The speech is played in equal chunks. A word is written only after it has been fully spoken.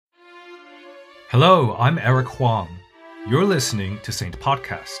Hello, I'm Eric Huang. You're listening to Saint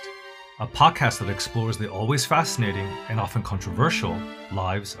Podcast, a podcast that explores the always fascinating and often controversial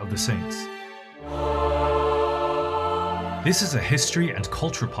lives of the saints. This is a history and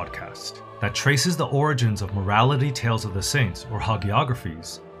culture podcast that traces the origins of morality tales of the saints, or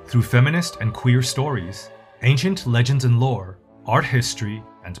hagiographies, through feminist and queer stories, ancient legends and lore, art history,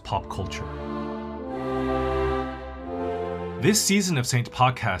 and pop culture. This season of Saint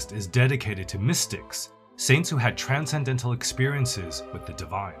Podcast is dedicated to mystics, saints who had transcendental experiences with the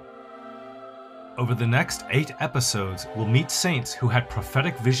divine. Over the next 8 episodes, we'll meet saints who had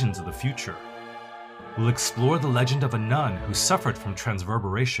prophetic visions of the future. We'll explore the legend of a nun who suffered from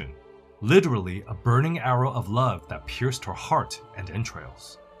transverberation, literally a burning arrow of love that pierced her heart and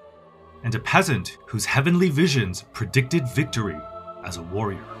entrails, and a peasant whose heavenly visions predicted victory as a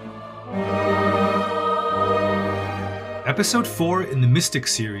warrior. Episode 4 in the Mystic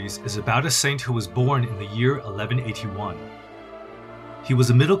series is about a saint who was born in the year 1181. He was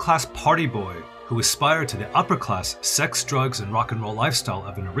a middle-class party boy who aspired to the upper-class sex, drugs, and rock and roll lifestyle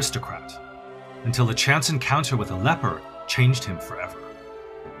of an aristocrat, until a chance encounter with a leper changed him forever.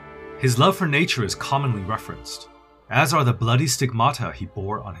 His love for nature is commonly referenced, as are the bloody stigmata he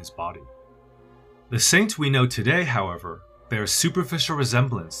bore on his body. The saint we know today, however, bears superficial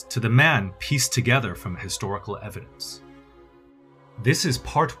resemblance to the man pieced together from historical evidence. This is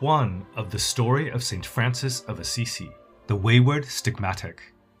part 1 of the story of St. Francis of Assisi, the Wayward Stigmatic.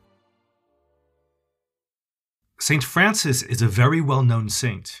 St. Francis is a very well-known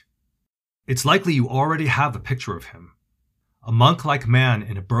saint. It's likely you already have a picture of him. A monk-like man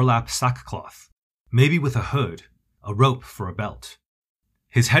in a burlap sackcloth, maybe with a hood, a rope for a belt.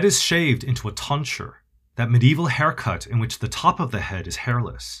 His head is shaved into a tonsure, that medieval haircut in which the top of the head is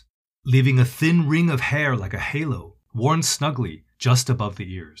hairless, leaving a thin ring of hair like a halo, worn snugly just above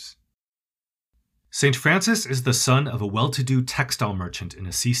the ears. St. Francis is the son of a well-to-do textile merchant in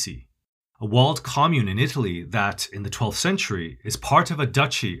Assisi, a walled commune in Italy that, in the 12th century, is part of a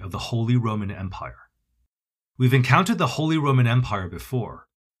duchy of the Holy Roman Empire. We've encountered the Holy Roman Empire before.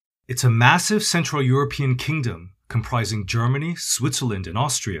 It's a massive Central European kingdom comprising Germany, Switzerland, and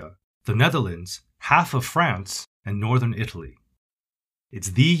Austria, the Netherlands, half of France, and northern Italy. It's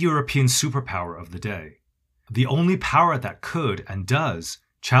the European superpower of the day, the only power that could, and does,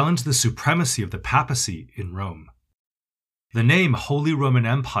 challenge the supremacy of the papacy in Rome. The name Holy Roman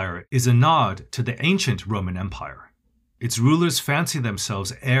Empire is a nod to the ancient Roman Empire. Its rulers fancy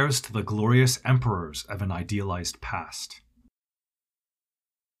themselves heirs to the glorious emperors of an idealized past.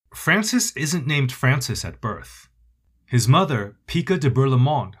 Francis isn't named Francis at birth. His mother, Pica de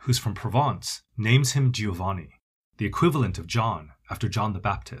Berlaymont, who's from Provence, names him Giovanni, the equivalent of John, after John the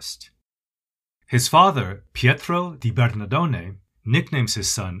Baptist. His father, Pietro di Bernardone, nicknames his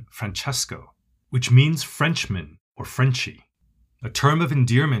son Francesco, which means Frenchman or Frenchy, a term of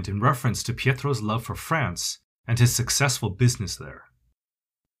endearment in reference to Pietro's love for France and his successful business there.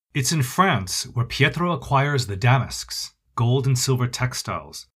 It's in France where Pietro acquires the damasks, gold and silver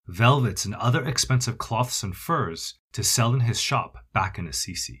textiles, velvets, and other expensive cloths and furs to sell in his shop back in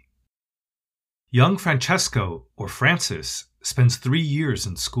Assisi. Young Francesco, or Francis, spends 3 years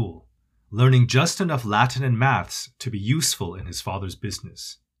in school, learning just enough Latin and maths to be useful in his father's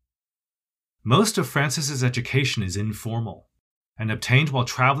business. Most of Francis's education is informal, and obtained while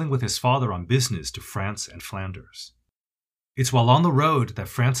traveling with his father on business to France and Flanders. It's while on the road that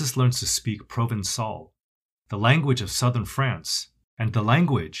Francis learns to speak Provençal, the language of southern France, and the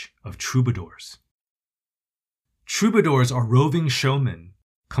language of troubadours. Troubadours are roving showmen,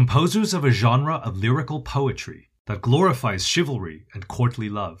 composers of a genre of lyrical poetry that glorifies chivalry and courtly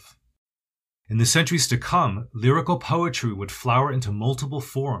love. In the centuries to come, lyrical poetry would flower into multiple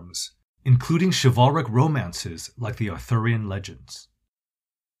forms, including chivalric romances like the Arthurian legends.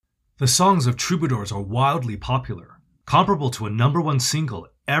 The songs of troubadours are wildly popular, comparable to a #1 single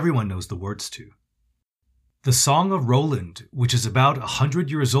everyone knows the words to. The Song of Roland, which is about 100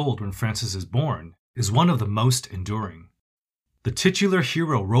 years old when Francis is born, is one of the most enduring. The titular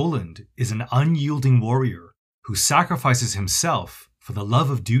hero Roland is an unyielding warrior who sacrifices himself for the love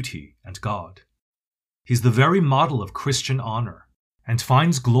of duty and God. He's the very model of Christian honor, and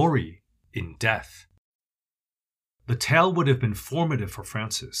finds glory in death. The tale would have been formative for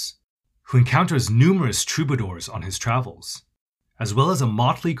Francis, who encounters numerous troubadours on his travels, as well as a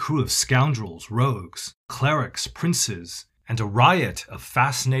motley crew of scoundrels, rogues, clerics, princes, and a riot of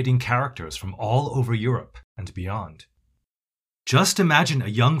fascinating characters from all over Europe and beyond. Just imagine a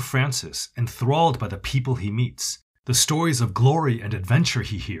young Francis enthralled by the people he meets, the stories of glory and adventure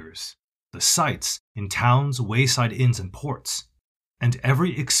he hears, the sights in towns, wayside inns, and ports, and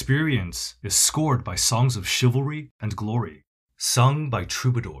every experience is scored by songs of chivalry and glory, sung by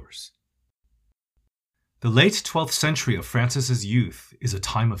troubadours. The late 12th century of Francis's youth is a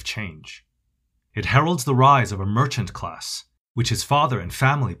time of change. It heralds the rise of a merchant class, which his father and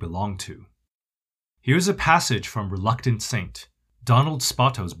family belonged to. Here's a passage from Reluctant Saint, Donald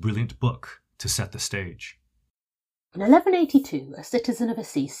Spotto's brilliant book, to set the stage. In 1182, a citizen of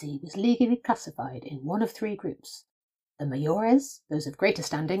Assisi was legally classified in one of three groups: the maiores, those of greater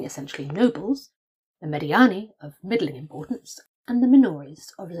standing, essentially nobles, the mediani, of middling importance, and the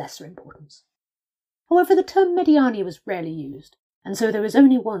minores, of lesser importance. However, the term mediani was rarely used, and so there was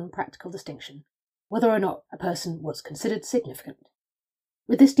only one practical distinction: whether or not a person was considered significant.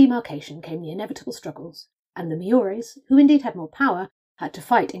 With this demarcation came the inevitable struggles, and the maiores, who indeed had more power, had to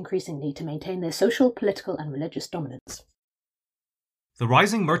fight increasingly to maintain their social, political, and religious dominance. The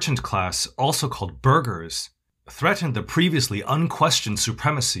rising merchant class, also called burghers, threatened the previously unquestioned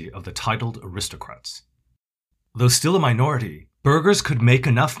supremacy of the titled aristocrats. Though still a minority, burghers could make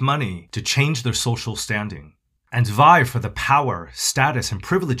enough money to change their social standing and vie for the power, status, and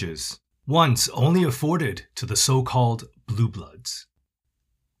privileges once only afforded to the so-called blue bloods.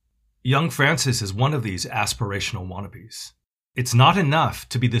 Young Francis is one of these aspirational wannabes. It's not enough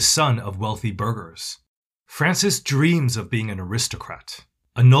to be the son of wealthy burghers. Francis dreams of being an aristocrat,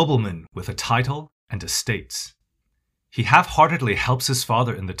 a nobleman with a title and estates. He half-heartedly helps his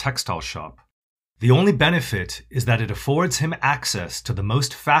father in the textile shop. The only benefit is that it affords him access to the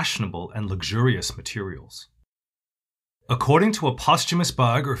most fashionable and luxurious materials. According to a posthumous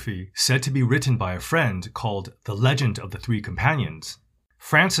biography said to be written by a friend called The Legend of the Three Companions,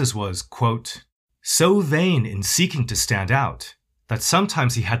 Francis was, quote, so vain in seeking to stand out that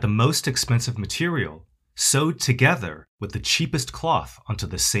sometimes he had the most expensive material sewed together with the cheapest cloth onto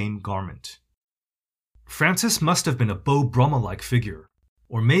the same garment. Francis must have been a Beau Brummel-like figure,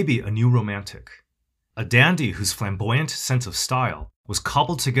 or maybe a new romantic, a dandy whose flamboyant sense of style was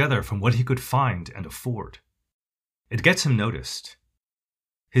cobbled together from what he could find and afford. It gets him noticed.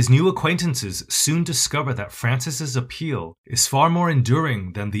 His new acquaintances soon discover that Francis's appeal is far more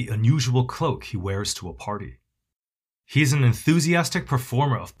enduring than the unusual cloak he wears to a party. He's an enthusiastic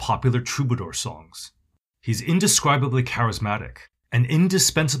performer of popular troubadour songs. He's indescribably charismatic, an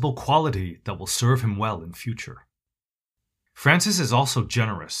indispensable quality that will serve him well in future. Francis is also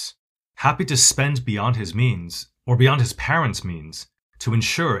generous, happy to spend beyond his means, or beyond his parents' means, to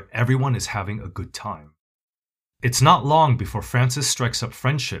ensure everyone is having a good time. It's not long before Francis strikes up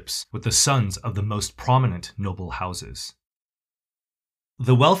friendships with the sons of the most prominent noble houses.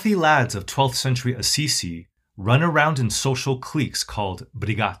 The wealthy lads of 12th century Assisi run around in social cliques called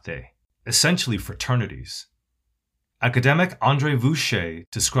brigate, essentially fraternities. Academic André Voucher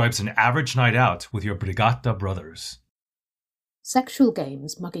describes an average night out with your brigata brothers. Sexual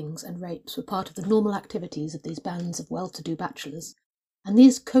games, muggings, and rapes were part of the normal activities of these bands of well-to-do bachelors, and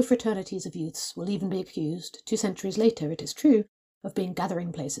these confraternities of youths will even be accused, 2 centuries later it is true, of being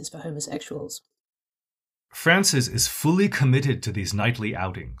gathering places for homosexuals. Francis is fully committed to these nightly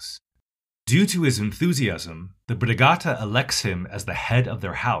outings. Due to his enthusiasm, the Brigata elects him as the head of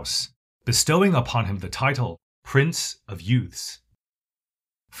their house, bestowing upon him the title Prince of Youths.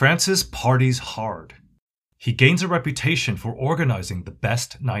 Francis parties hard. He gains a reputation for organizing the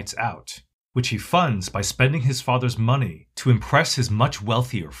best nights out, which he funds by spending his father's money to impress his much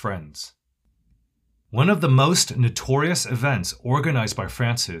wealthier friends. One of the most notorious events organized by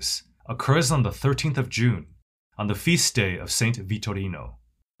Francis occurs on the 13th of June, on the feast day of Saint Vittorino,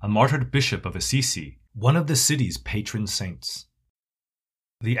 a martyred bishop of Assisi, one of the city's patron saints.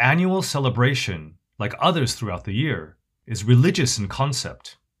 The annual celebration, like others throughout the year, is religious in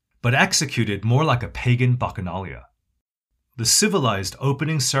concept, but executed more like a pagan bacchanalia. The civilized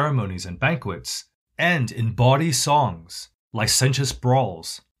opening ceremonies and banquets end in bawdy songs, licentious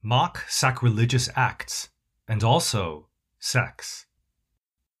brawls, mock sacrilegious acts, and also sex.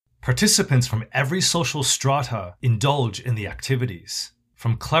 Participants from every social strata indulge in the activities,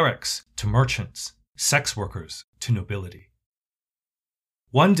 from clerics to merchants, sex workers to nobility.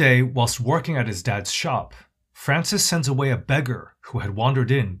 One day, whilst working at his dad's shop, Francis sends away a beggar who had wandered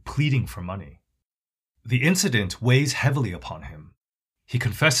in pleading for money. The incident weighs heavily upon him. He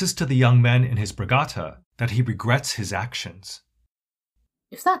confesses to the young men in his brigata that he regrets his actions.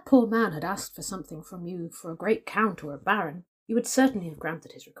 If that poor man had asked for something from you for a great count or a baron, you would certainly have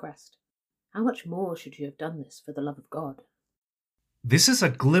granted his request. How much more should you have done this for the love of God? This is a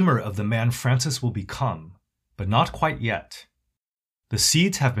glimmer of the man Francis will become, but not quite yet. The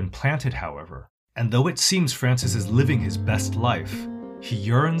seeds have been planted, however, and though it seems Francis is living his best life, he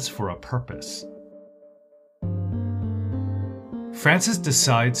yearns for a purpose. Francis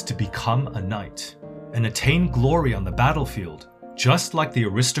decides to become a knight and attain glory on the battlefield, just like the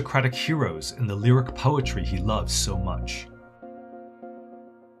aristocratic heroes in the lyric poetry he loves so much.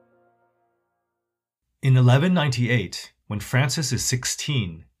 In 1198, when Francis is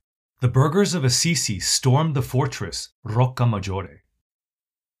 16, the burghers of Assisi storm the fortress Rocca Maggiore.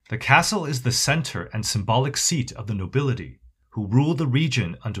 The castle is the center and symbolic seat of the nobility, who rule the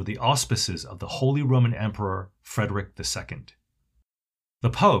region under the auspices of the Holy Roman Emperor Frederick II. The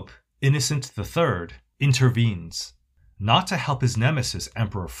Pope, Innocent III, intervenes, not to help his nemesis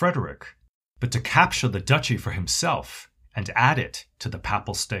Emperor Frederick, but to capture the duchy for himself and add it to the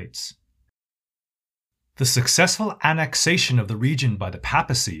Papal States. The successful annexation of the region by the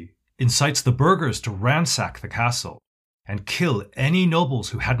papacy incites the burghers to ransack the castle and kill any nobles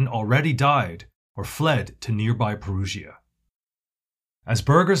who hadn't already died or fled to nearby Perugia. As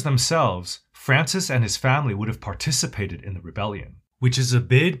burghers themselves, Francis and his family would have participated in the rebellion, which is a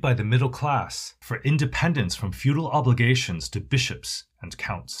bid by the middle class for independence from feudal obligations to bishops and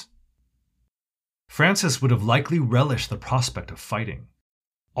counts. Francis would have likely relished the prospect of fighting,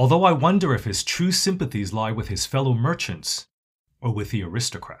 although I wonder if his true sympathies lie with his fellow merchants or with the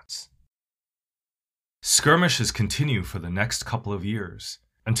aristocrats. Skirmishes continue for the next couple of years,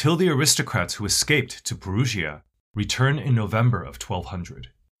 until the aristocrats who escaped to Perugia return in November of 1200.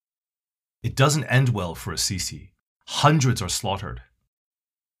 It doesn't end well for Assisi. Hundreds are slaughtered.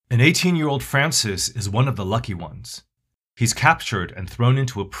 An 18-year-old Francis is one of the lucky ones. He's captured and thrown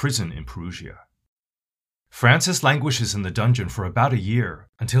into a prison in Perugia. Francis languishes in the dungeon for about a year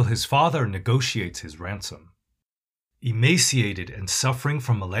until his father negotiates his ransom. Emaciated and suffering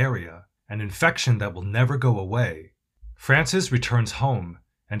from malaria, an infection that will never go away, Francis returns home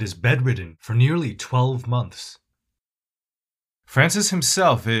and is bedridden for nearly 12 months. Francis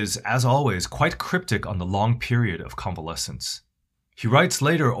himself is, as always, quite cryptic on the long period of convalescence. He writes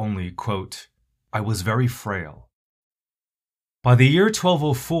later only, quote, "I was very frail." By the year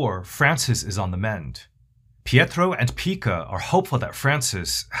 1204, Francis is on the mend. Pietro and Pica are hopeful that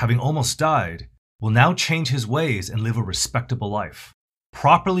Francis, having almost died, will now change his ways and live a respectable life,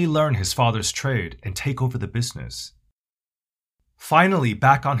 properly learn his father's trade, and take over the business. Finally,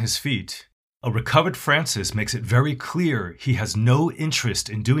 back on his feet, a recovered Francis makes it very clear he has no interest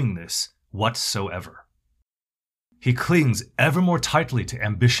in doing this whatsoever. He clings ever more tightly to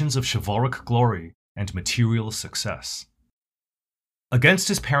ambitions of chivalric glory and material success. Against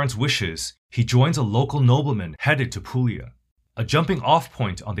his parents' wishes, he joins a local nobleman headed to Puglia, a jumping-off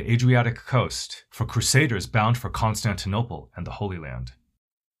point on the Adriatic coast for crusaders bound for Constantinople and the Holy Land.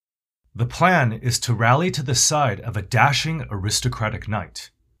 The plan is to rally to the side of a dashing aristocratic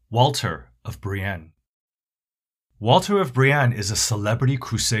knight, Walter of Brienne. Walter of Brienne is a celebrity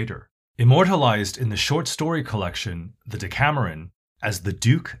crusader, immortalized in the short story collection The Decameron as the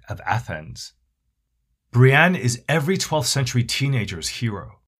Duke of Athens. Brienne is every 12th century teenager's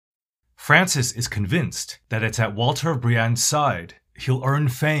hero. Francis is convinced that it's at Walter of Brienne's side he'll earn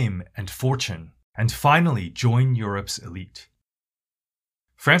fame and fortune, and finally join Europe's elite.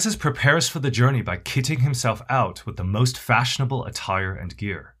 Francis prepares for the journey by kitting himself out with the most fashionable attire and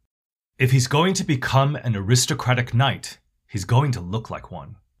gear. If he's going to become an aristocratic knight, he's going to look like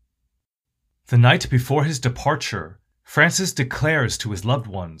one. The night before his departure, Francis declares to his loved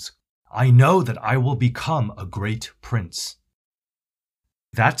ones, "I know that I will become a great prince."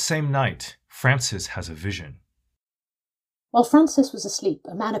 That same night, Francis has a vision. While Francis was asleep,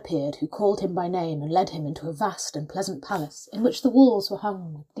 a man appeared who called him by name and led him into a vast and pleasant palace in which the walls were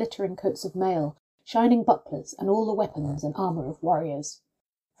hung with glittering coats of mail, shining bucklers, and all the weapons and armour of warriors.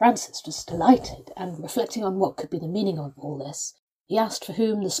 Francis was delighted, and reflecting on what could be the meaning of all this, he asked for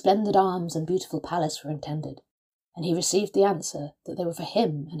whom the splendid arms and beautiful palace were intended, and he received the answer that they were for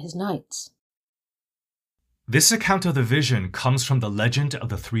him and his knights. This account of the vision comes from the legend of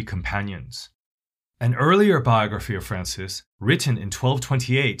the Three Companions. An earlier biography of Francis, written in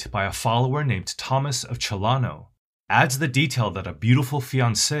 1228 by a follower named Thomas of Celano, adds the detail that a beautiful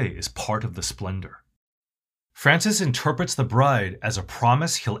fiancée is part of the splendor. Francis interprets the bride as a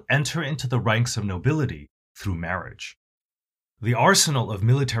promise he'll enter into the ranks of nobility through marriage. The arsenal of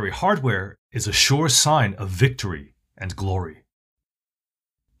military hardware is a sure sign of victory and glory.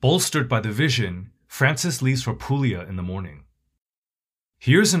 Bolstered by the vision, Francis leaves for Puglia in the morning.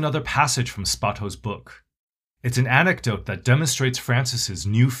 Here's another passage from Spato's book. It's an anecdote that demonstrates Francis's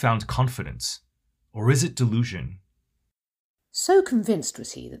newfound confidence. Or is it delusion? So convinced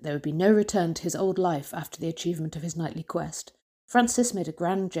was he that there would be no return to his old life after the achievement of his knightly quest, Francis made a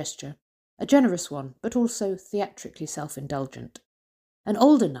grand gesture, a generous one, but also theatrically self-indulgent. An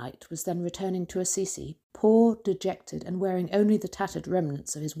older knight was then returning to Assisi, poor, dejected, and wearing only the tattered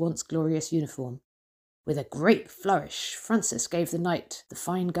remnants of his once glorious uniform. With a great flourish, Francis gave the knight the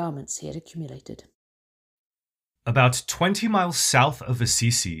fine garments he had accumulated. About 20 miles south of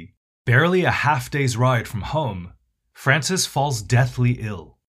Assisi, barely a half-day's ride from home, Francis falls deathly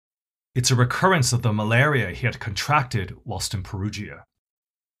ill. It's a recurrence of the malaria he had contracted whilst in Perugia.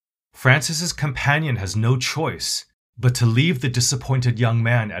 Francis's companion has no choice but to leave the disappointed young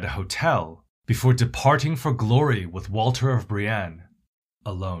man at a hotel before departing for glory with Walter of Brienne,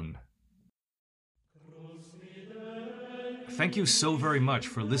 alone. Thank you so very much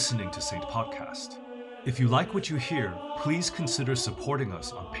for listening to Saint Podcast. If you like what you hear, please consider supporting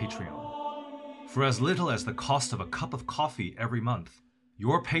us on Patreon. For as little as the cost of a cup of coffee every month,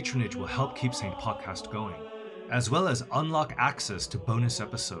 your patronage will help keep Saint Podcast going, as well as unlock access to bonus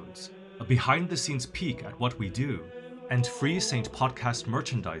episodes, a behind-the-scenes peek at what we do, and free Saint Podcast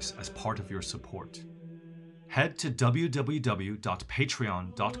merchandise as part of your support. Head to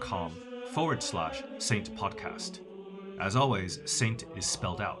www.patreon.com/Saint Podcast. As always, Saint is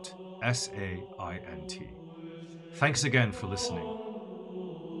spelled out, S-A-I-N-T. Thanks again for listening.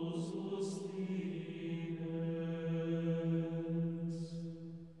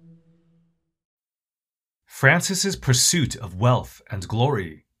 Francis's pursuit of wealth and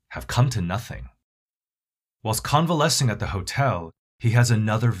glory have come to nothing. Whilst convalescing at the hotel, he has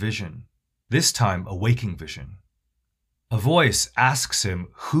another vision, this time a waking vision. A voice asks him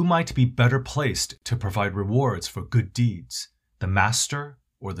who might be better placed to provide rewards for good deeds, the master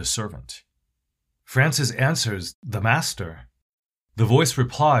or the servant. Francis answers, the master. The voice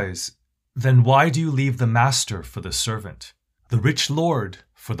replies, then why do you leave the master for the servant, the rich lord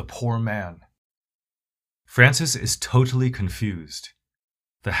for the poor man? Francis is totally confused.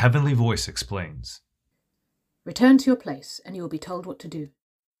 The heavenly voice explains. Return to your place, and you will be told what to do.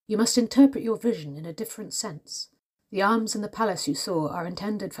 You must interpret your vision in a different sense. The arms in the palace you saw are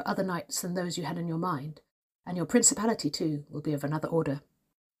intended for other knights than those you had in your mind, and your principality, too, will be of another order.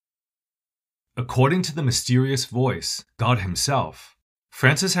 According to the mysterious voice, God himself,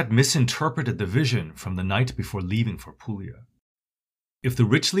 Francis had misinterpreted the vision from the night before leaving for Puglia. If the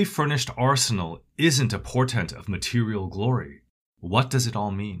richly furnished arsenal isn't a portent of material glory, what does it all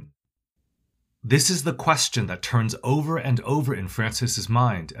mean? This is the question that turns over and over in Francis's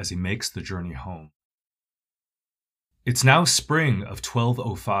mind as he makes the journey home. It's now spring of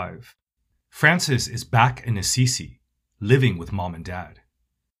 1205. Francis is back in Assisi, living with mom and dad.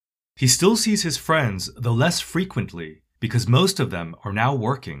 He still sees his friends, though less frequently, because most of them are now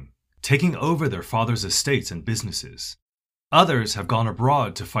working, taking over their father's estates and businesses. Others have gone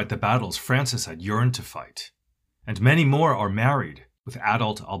abroad to fight the battles Francis had yearned to fight, and many more are married with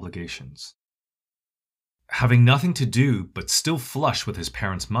adult obligations. Having nothing to do but still flush with his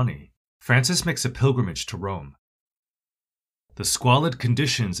parents' money, Francis makes a pilgrimage to Rome. The squalid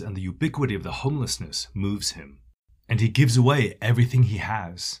conditions and the ubiquity of the homelessness moves him, and he gives away everything he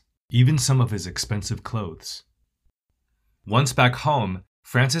has, even some of his expensive clothes. Once back home,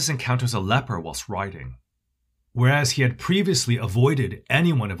 Francis encounters a leper whilst riding. Whereas he had previously avoided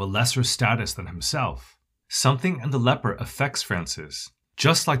anyone of a lesser status than himself, something in the leper affects Francis,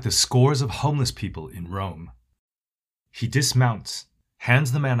 just like the scores of homeless people in Rome. He dismounts,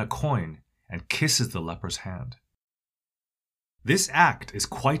 hands the man a coin, and kisses the leper's hand. This act is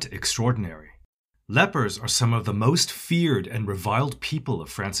quite extraordinary. Lepers are some of the most feared and reviled people of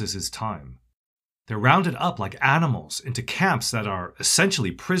Francis's time. They're rounded up like animals into camps that are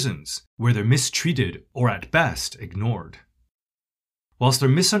essentially prisons, where they're mistreated or at best ignored. Whilst their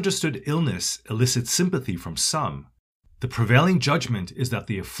misunderstood illness elicits sympathy from some, the prevailing judgment is that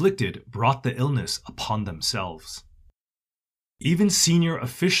the afflicted brought the illness upon themselves. Even senior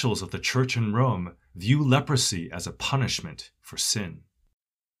officials of the church in Rome view leprosy as a punishment for sin.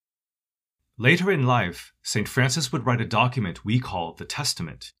 Later in life, St. Francis would write a document we call the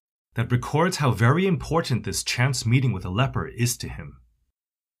Testament, that records how very important this chance meeting with a leper is to him.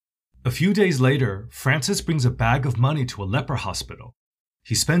 A few days later, Francis brings a bag of money to a leper hospital.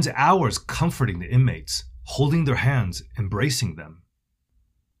 He spends hours comforting the inmates, holding their hands, embracing them.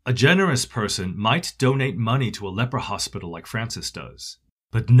 A generous person might donate money to a leper hospital like Francis does,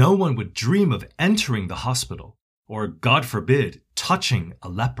 but no one would dream of entering the hospital, or, God forbid, touching a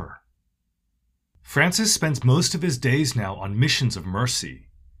leper. Francis spends most of his days now on missions of mercy,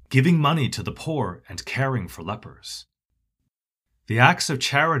 giving money to the poor and caring for lepers. The acts of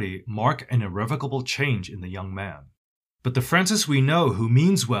charity mark an irrevocable change in the young man, but the Francis we know who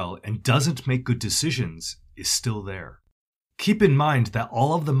means well and doesn't make good decisions is still there. Keep in mind that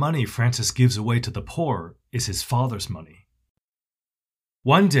all of the money Francis gives away to the poor is his father's money.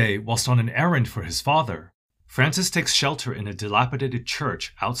 One day, whilst on an errand for his father, Francis takes shelter in a dilapidated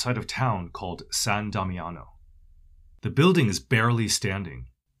church outside of town called San Damiano. The building is barely standing.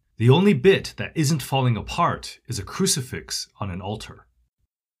 The only bit that isn't falling apart is a crucifix on an altar.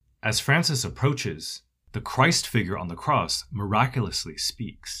 As Francis approaches, the Christ figure on the cross miraculously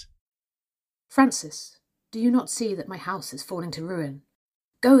speaks. "Francis, do you not see that my house is falling to ruin?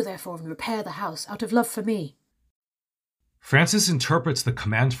 Go, therefore, and repair the house out of love for me." Francis interprets the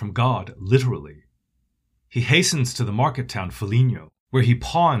command from God literally. He hastens to the market town Foligno, where he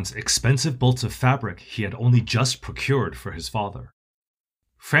pawns expensive bolts of fabric he had only just procured for his father.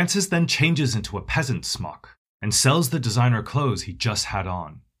 Francis then changes into a peasant smock and sells the designer clothes he just had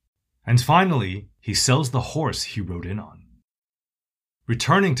on. And finally, he sells the horse he rode in on.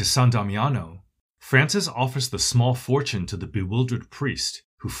 Returning to San Damiano, Francis offers the small fortune to the bewildered priest,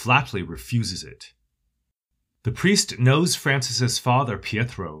 who flatly refuses it. The priest knows Francis's father,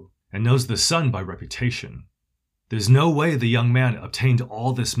 Pietro, and knows the son by reputation. There's no way the young man obtained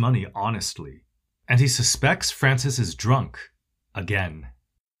all this money honestly, and he suspects Francis is drunk again.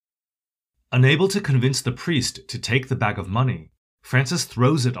 Unable to convince the priest to take the bag of money, Francis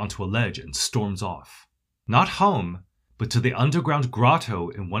throws it onto a ledge and storms off. Not home, but to the underground grotto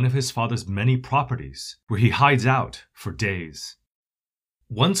in one of his father's many properties, where he hides out for days.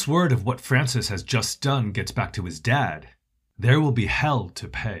 Once word of what Francis has just done gets back to his dad, there will be hell to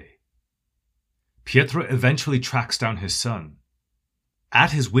pay. Pietro eventually tracks down his son.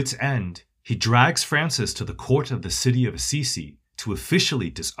 At his wit's end, he drags Francis to the court of the city of Assisi to officially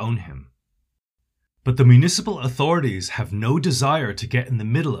disown him. But the municipal authorities have no desire to get in the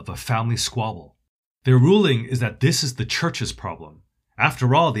middle of a family squabble. Their ruling is that this is the church's problem.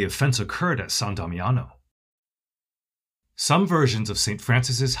 After all, the offense occurred at San Damiano. Some versions of St.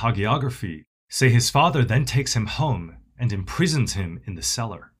 Francis's hagiography say his father then takes him home and imprisons him in the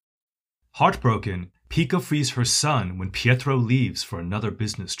cellar. Heartbroken, Pico frees her son when Pietro leaves for another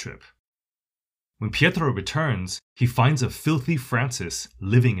business trip. When Pietro returns, he finds a filthy Francis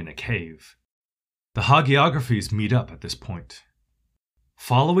living in a cave. The hagiographies meet up at this point.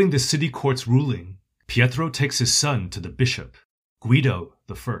 Following the city court's ruling, Pietro takes his son to the bishop, Guido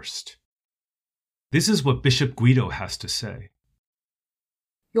I. This is what Bishop Guido has to say.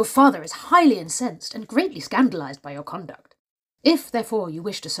 "Your father is highly incensed and greatly scandalized by your conduct. If, therefore, you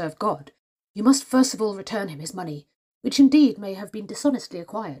wish to serve God, you must first of all return him his money, which indeed may have been dishonestly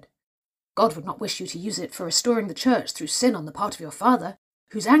acquired. God would not wish you to use it for restoring the church through sin on the part of your father,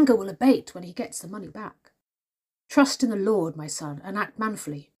 whose anger will abate when he gets the money back. Trust in the Lord, my son, and act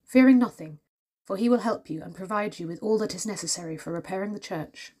manfully, fearing nothing, for he will help you and provide you with all that is necessary for repairing the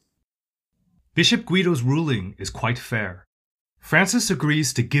church." Bishop Guido's ruling is quite fair. Francis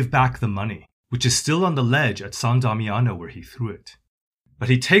agrees to give back the money, which is still on the ledge at San Damiano where he threw it. But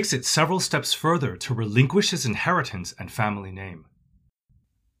he takes it several steps further to relinquish his inheritance and family name.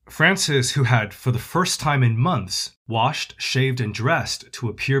 Francis, who had, for the first time in months, washed, shaved, and dressed to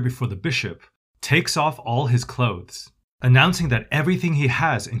appear before the bishop, takes off all his clothes, announcing that everything he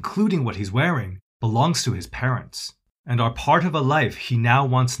has, including what he's wearing, belongs to his parents, and are part of a life he now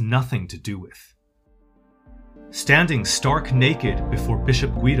wants nothing to do with. Standing stark naked before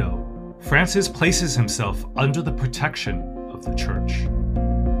Bishop Guido, Francis places himself under the protection of the church.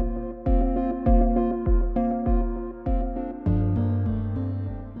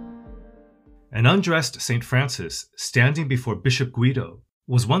 An undressed St. Francis standing before Bishop Guido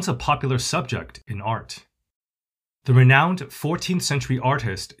was once a popular subject in art. The renowned 14th century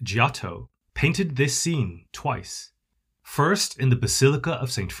artist Giotto painted this scene twice. First in the Basilica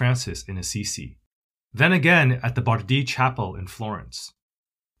of St. Francis in Assisi, then again at the Bardi Chapel in Florence.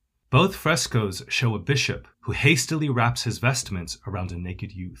 Both frescoes show a bishop who hastily wraps his vestments around a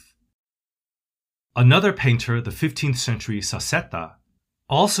naked youth. Another painter, the 15th century Sassetta,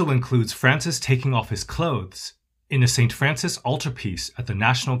 also includes Francis taking off his clothes in a St. Francis altarpiece at the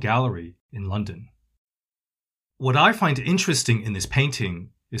National Gallery in London. What I find interesting in this painting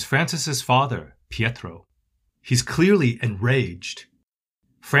is Francis's father, Pietro. He's clearly enraged.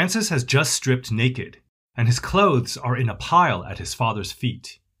 Francis has just stripped naked, and his clothes are in a pile at his father's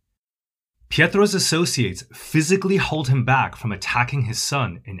feet. Pietro's associates physically hold him back from attacking his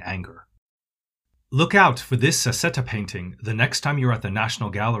son in anger. Look out for this Sassetta painting the next time you're at the National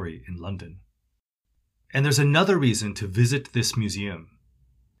Gallery in London. And there's another reason to visit this museum.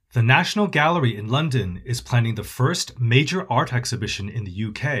 The National Gallery in London is planning the first major art exhibition in the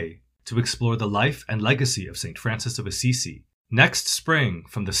UK to explore the life and legacy of St. Francis of Assisi next spring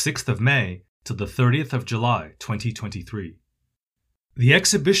from the 6th of May to the 30th of July 2023. The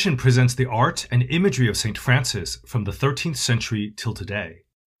exhibition presents the art and imagery of St. Francis from the 13th century till today.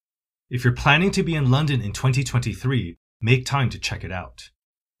 If you're planning to be in London in 2023, make time to check it out.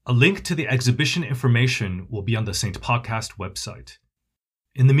 A link to the exhibition information will be on the St. Podcast website.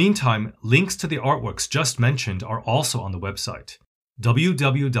 In the meantime, links to the artworks just mentioned are also on the website,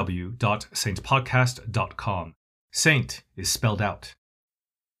 www.saintpodcast.com. Saint is spelled out.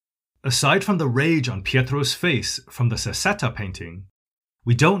 Aside from the rage on Pietro's face from the Seseta painting,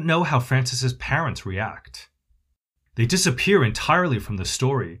 we don't know how Francis's parents react. They disappear entirely from the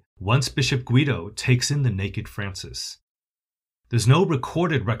story once Bishop Guido takes in the naked Francis. There's no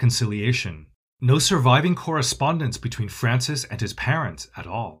recorded reconciliation, no surviving correspondence between Francis and his parents at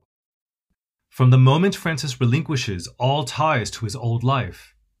all. From the moment Francis relinquishes all ties to his old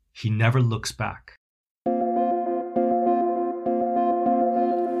life, he never looks back.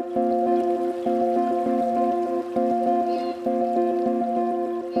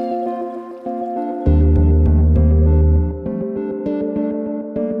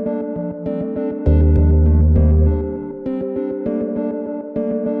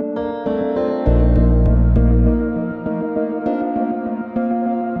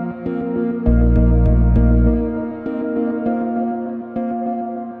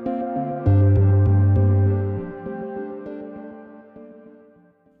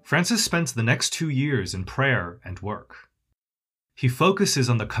 Francis spends the next 2 years in prayer and work. He focuses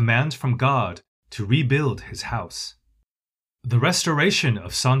on the command from God to rebuild his house. The restoration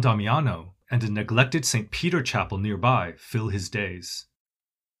of San Damiano and a neglected St. Peter Chapel nearby fill his days.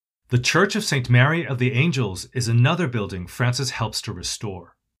 The Church of St. Mary of the Angels is another building Francis helps to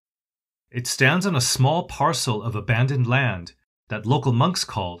restore. It stands on a small parcel of abandoned land that local monks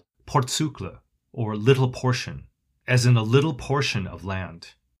called portsucle, or little portion, as in a little portion of land.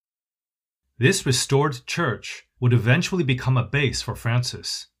 This restored church would eventually become a base for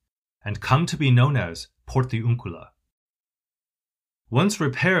Francis and come to be known as Portiuncula. Once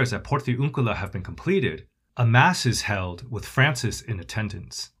repairs at Portiuncula have been completed, a mass is held with Francis in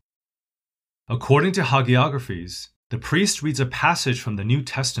attendance. According to hagiographies, the priest reads a passage from the New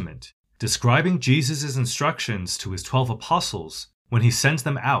Testament describing Jesus' instructions to his 12 apostles when he sends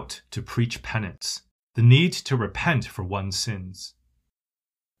them out to preach penance, the need to repent for one's sins.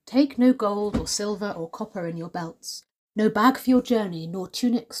 Take no gold or silver or copper in your belts, no bag for your journey, nor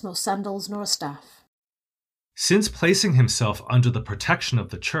tunics, nor sandals, nor a staff. Since placing himself under the protection of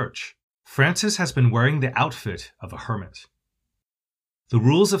the Church, Francis has been wearing the outfit of a hermit. The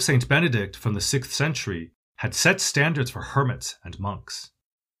rules of Saint Benedict from the 6th century had set standards for hermits and monks.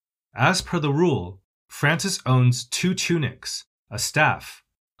 As per the rule, Francis owns 2 tunics, a staff,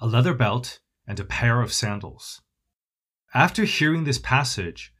 a leather belt, and a pair of sandals. After hearing this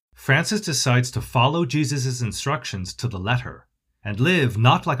passage, Francis decides to follow Jesus' instructions to the letter and live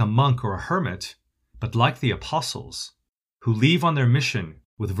not like a monk or a hermit, but like the apostles, who leave on their mission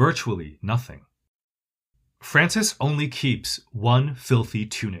with virtually nothing. Francis only keeps one filthy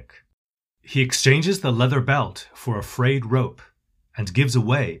tunic. He exchanges the leather belt for a frayed rope and gives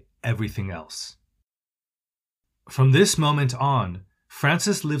away everything else. From this moment on,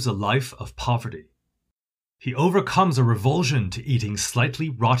 Francis lives a life of poverty. He overcomes a revulsion to eating slightly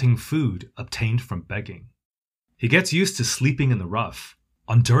rotting food obtained from begging. He gets used to sleeping in the rough,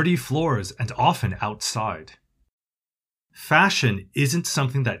 on dirty floors and often outside. Fashion isn't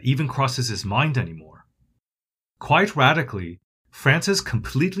something that even crosses his mind anymore. Quite radically, Francis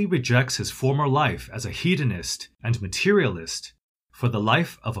completely rejects his former life as a hedonist and materialist for the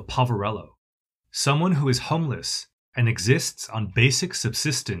life of a poverello, someone who is homeless and exists on basic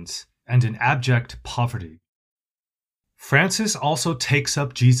subsistence and in abject poverty. Francis also takes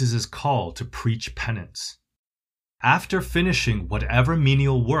up Jesus' call to preach penance. After finishing whatever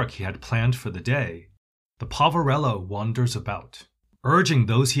menial work he had planned for the day, the poverello wanders about, urging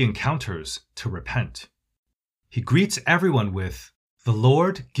those he encounters to repent. He greets everyone with, "The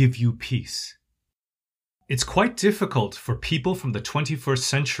Lord give you peace." It's quite difficult for people from the 21st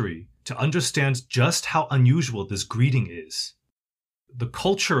century to understand just how unusual this greeting is. The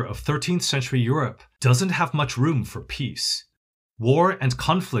culture of 13th century Europe doesn't have much room for peace. War and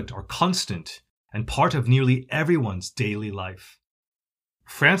conflict are constant and part of nearly everyone's daily life.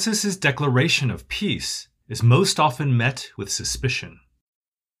 Francis's declaration of peace is most often met with suspicion.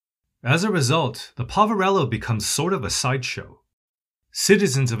 As a result, the poverello becomes sort of a sideshow.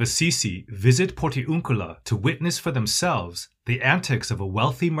 Citizens of Assisi visit Portiuncula to witness for themselves the antics of a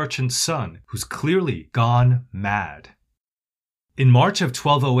wealthy merchant's son who's clearly gone mad. In March of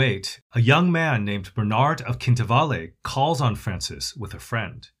 1208, a young man named Bernard of Quintavalle calls on Francis with a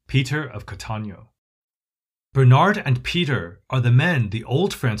friend, Peter of Catania. Bernard and Peter are the men the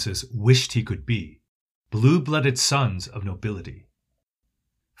old Francis wished he could be, blue-blooded sons of nobility.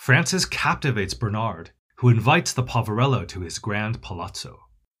 Francis captivates Bernard, who invites the Poverello to his grand palazzo.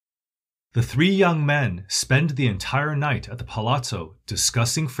 The three young men spend the entire night at the palazzo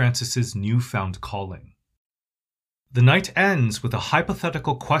discussing Francis's newfound calling. The night ends with a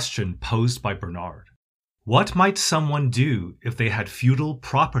hypothetical question posed by Bernard. What might someone do if they had feudal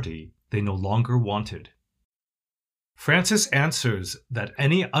property they no longer wanted? Francis answers that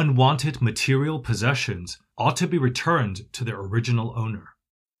any unwanted material possessions ought to be returned to their original owner.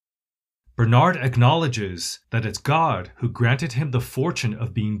 Bernard acknowledges that it's God who granted him the fortune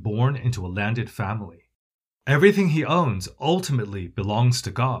of being born into a landed family. Everything he owns ultimately belongs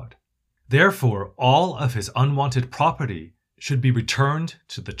to God. Therefore, all of his unwanted property should be returned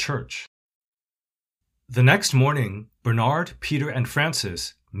to the church. The next morning, Bernard, Peter, and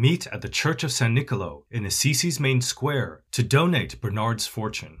Francis meet at the Church of San Niccolò in Assisi's main square to donate Bernard's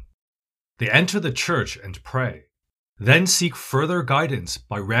fortune. They enter the church and pray, then seek further guidance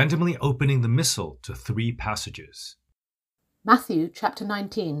by randomly opening the missal to 3 passages. Matthew chapter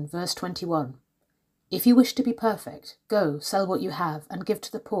 19, verse 21. If you wish to be perfect, go, sell what you have and give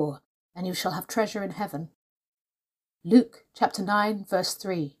to the poor, and you shall have treasure in heaven. Luke chapter 9, verse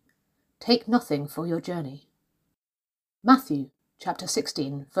 3. Take nothing for your journey. Matthew chapter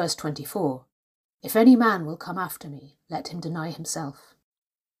 16, verse 24. If any man will come after me, let him deny himself.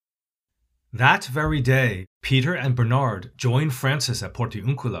 That very day, Peter and Bernard join Francis at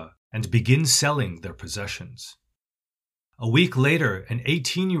Portiuncula and begin selling their possessions. A week later, an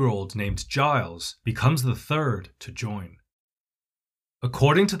 18-year-old named Giles becomes the third to join.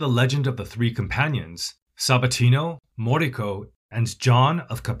 According to the legend of the 3 companions, Sabatino, Morico, and John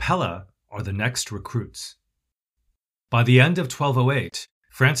of Capella are the next recruits. By the end of 1208,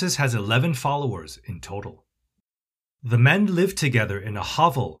 Francis has 11 followers in total. The men live together in a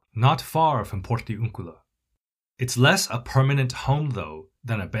hovel not far from Portiuncula. It's less a permanent home, though,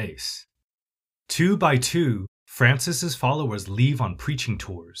 than a base. 2 by 2, Francis's followers leave on preaching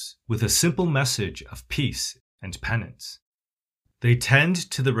tours with a simple message of peace and penance. They tend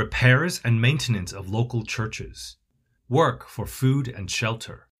to the repairs and maintenance of local churches, work for food and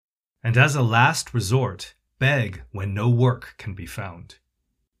shelter, and as a last resort, beg when no work can be found.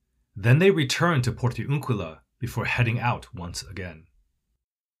 Then they return to Portiuncula before heading out once again.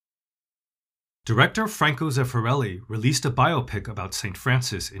 Director Franco Zeffirelli released a biopic about St.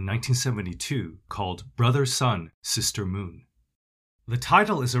 Francis in 1972 called Brother Sun, Sister Moon. The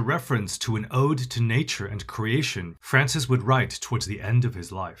title is a reference to an ode to nature and creation Francis would write towards the end of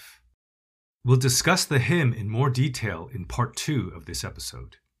his life. We'll discuss the hymn in more detail in part 2 of this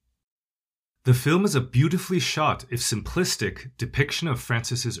episode. The film is a beautifully shot, if simplistic, depiction of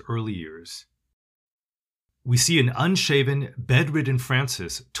Francis's early years. We see an unshaven, bedridden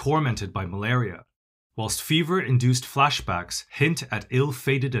Francis tormented by malaria, whilst fever-induced flashbacks hint at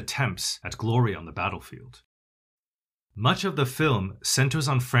ill-fated attempts at glory on the battlefield. Much of the film centers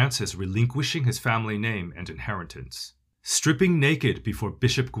on Francis relinquishing his family name and inheritance, stripping naked before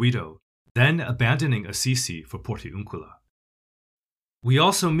Bishop Guido, then abandoning Assisi for Portiuncula. We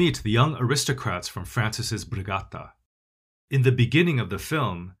also meet the young aristocrats from Francis's Brigata. In the beginning of the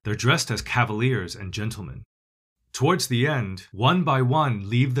film, they're dressed as cavaliers and gentlemen. Towards the end, one by one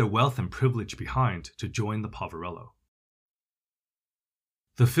leave their wealth and privilege behind to join the Poverello.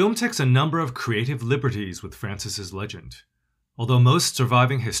 The film takes a number of creative liberties with Francis's legend, although most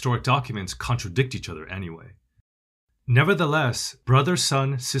surviving historic documents contradict each other anyway. Nevertheless, Brother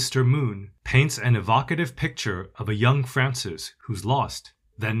Sun, Sister Moon paints an evocative picture of a young Francis who's lost,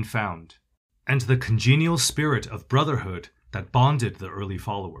 then found, and the congenial spirit of brotherhood that bonded the early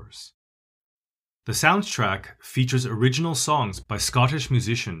followers. The soundtrack features original songs by Scottish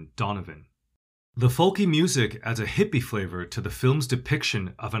musician Donovan. The folky music adds a hippie flavor to the film's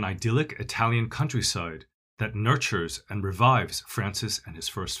depiction of an idyllic Italian countryside that nurtures and revives Francis and his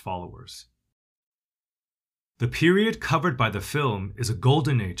first followers. The period covered by the film is a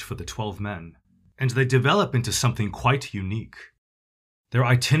golden age for the 12 men, and they develop into something quite unique. Their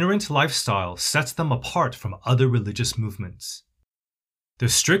itinerant lifestyle sets them apart from other religious movements. Their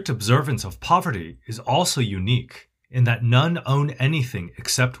strict observance of poverty is also unique in that none own anything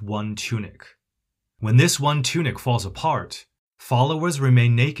except one tunic. When this one tunic falls apart, followers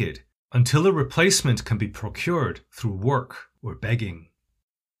remain naked until a replacement can be procured through work or begging.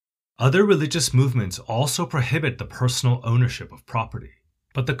 Other religious movements also prohibit the personal ownership of property,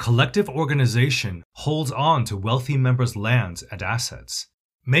 but the collective organization holds on to wealthy members' lands and assets,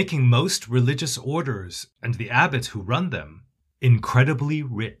 making most religious orders and the abbots who run them incredibly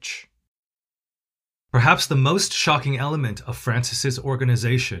rich. Perhaps the most shocking element of Francis's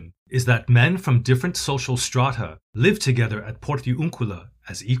organization is that men from different social strata live together at Portiuncula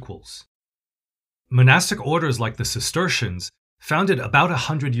as equals. Monastic orders like the Cistercians, founded about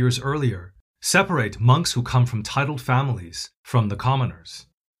 100 years earlier, separate monks who come from titled families from the commoners.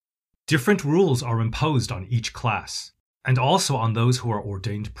 Different rules are imposed on each class, and also on those who are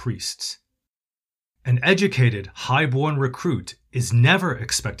ordained priests. An educated, high-born recruit is never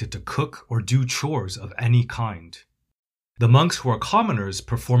expected to cook or do chores of any kind. The monks who are commoners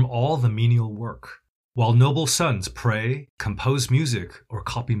perform all the menial work, while noble sons pray, compose music, or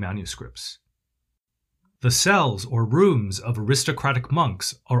copy manuscripts. The cells or rooms of aristocratic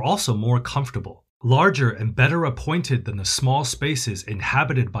monks are also more comfortable, larger and better appointed than the small spaces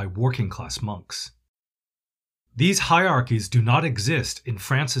inhabited by working-class monks. These hierarchies do not exist in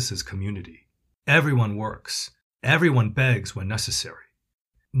Francis's community. Everyone works. Everyone begs when necessary.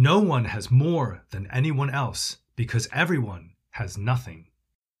 No one has more than anyone else because everyone has nothing.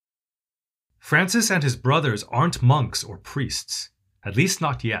 Francis and his brothers aren't monks or priests, at least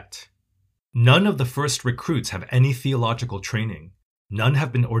not yet. None of the first recruits have any theological training. None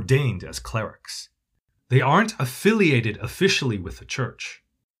have been ordained as clerics. They aren't affiliated officially with the church.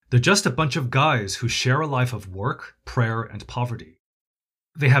 They're just a bunch of guys who share a life of work, prayer, and poverty.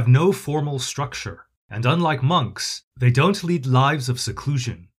 They have no formal structure, and unlike monks, they don't lead lives of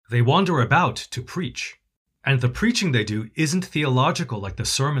seclusion. They wander about to preach. And the preaching they do isn't theological like the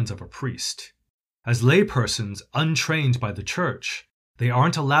sermons of a priest. As laypersons untrained by the church, they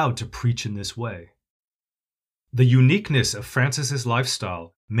aren't allowed to preach in this way. The uniqueness of Francis's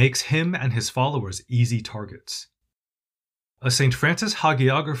lifestyle makes him and his followers easy targets. A St. Francis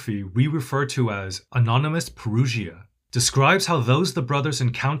hagiography we refer to as Anonymous Perugia describes how those the brothers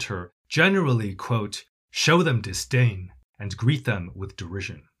encounter generally, quote, show them disdain and greet them with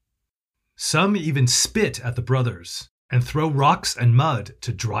derision. Some even spit at the brothers and throw rocks and mud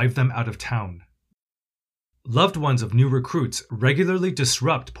to drive them out of town. Loved ones of new recruits regularly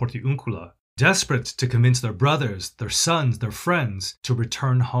disrupt Portiuncula, desperate to convince their brothers, their sons, their friends to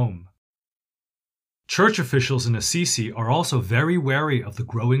return home. Church officials in Assisi are also very wary of the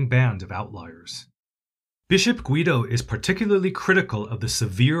growing band of outliers. Bishop Guido is particularly critical of the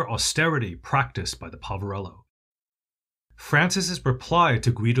severe austerity practiced by the Poverello. Francis's reply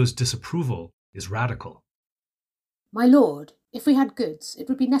to Guido's disapproval is radical. My lord, if we had goods, it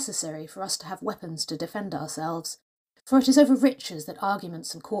would be necessary for us to have weapons to defend ourselves, for it is over riches that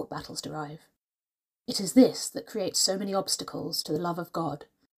arguments and court battles derive. It is this that creates so many obstacles to the love of God.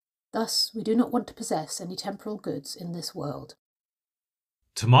 Thus, we do not want to possess any temporal goods in this world.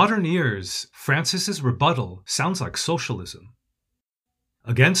 To modern ears, Francis's rebuttal sounds like socialism.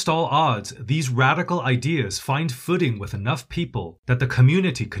 Against all odds, these radical ideas find footing with enough people that the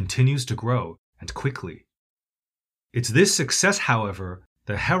community continues to grow, and quickly. It's this success, however,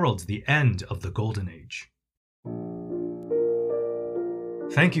 that heralds the end of the Golden Age.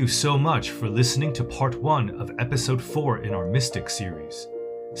 Thank you so much for listening to Part 1 of Episode 4 in our Mystic series,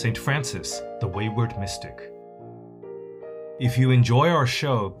 St. Francis, the Wayward Mystic. If you enjoy our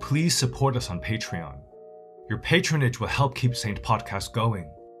show, please support us on Patreon. Your patronage will help keep Saint Podcast going,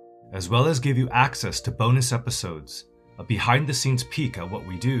 as well as give you access to bonus episodes, a behind-the-scenes peek at what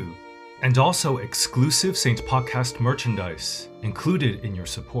we do, and also exclusive Saint Podcast merchandise included in your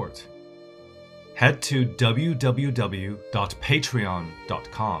support. Head to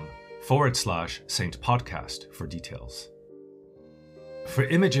www.patreon.com/Saint Podcast for details. For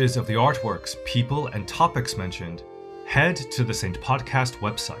images of the artworks, people, and topics mentioned, head to the Saint Podcast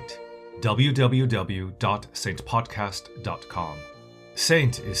website, www.saintpodcast.com.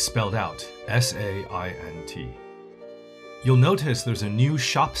 Saint is spelled out S-A-I-N-T. You'll notice there's a new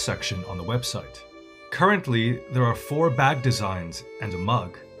shop section on the website. Currently, there are 4 bag designs and a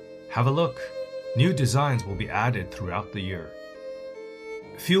mug. Have a look. New designs will be added throughout the year.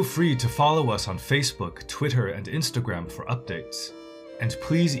 Feel free to follow us on Facebook, Twitter, and Instagram for updates. And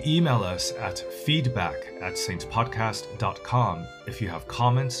please email us at feedback@saintpodcast.com if you have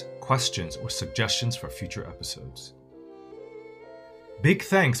comments, questions, or suggestions for future episodes. Big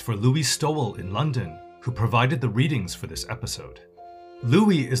thanks for Louis Stowell in London, who provided the readings for this episode.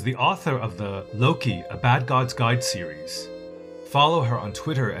 Louis is the author of the Loki, A Bad God's Guide series. Follow her on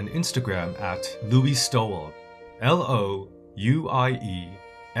Twitter and Instagram at Louis Stowell, LOUIESTOWELL.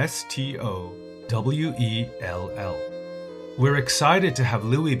 We're excited to have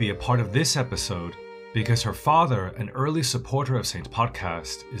Louis be a part of this episode because her father, an early supporter of Saint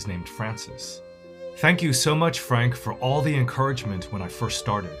Podcast, is named Francis. Thank you so much, Frank, for all the encouragement when I first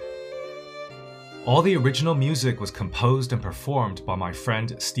started. All the original music was composed and performed by my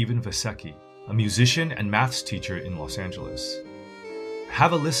friend Stephen Vasecki, a musician and maths teacher in Los Angeles.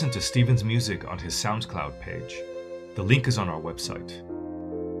 Have a listen to Stephen's music on his SoundCloud page. The link is on our website.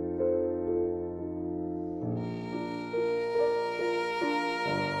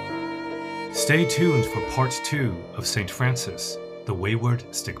 Stay tuned for part 2 of St. Francis, the Wayward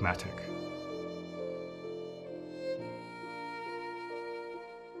Stigmatic.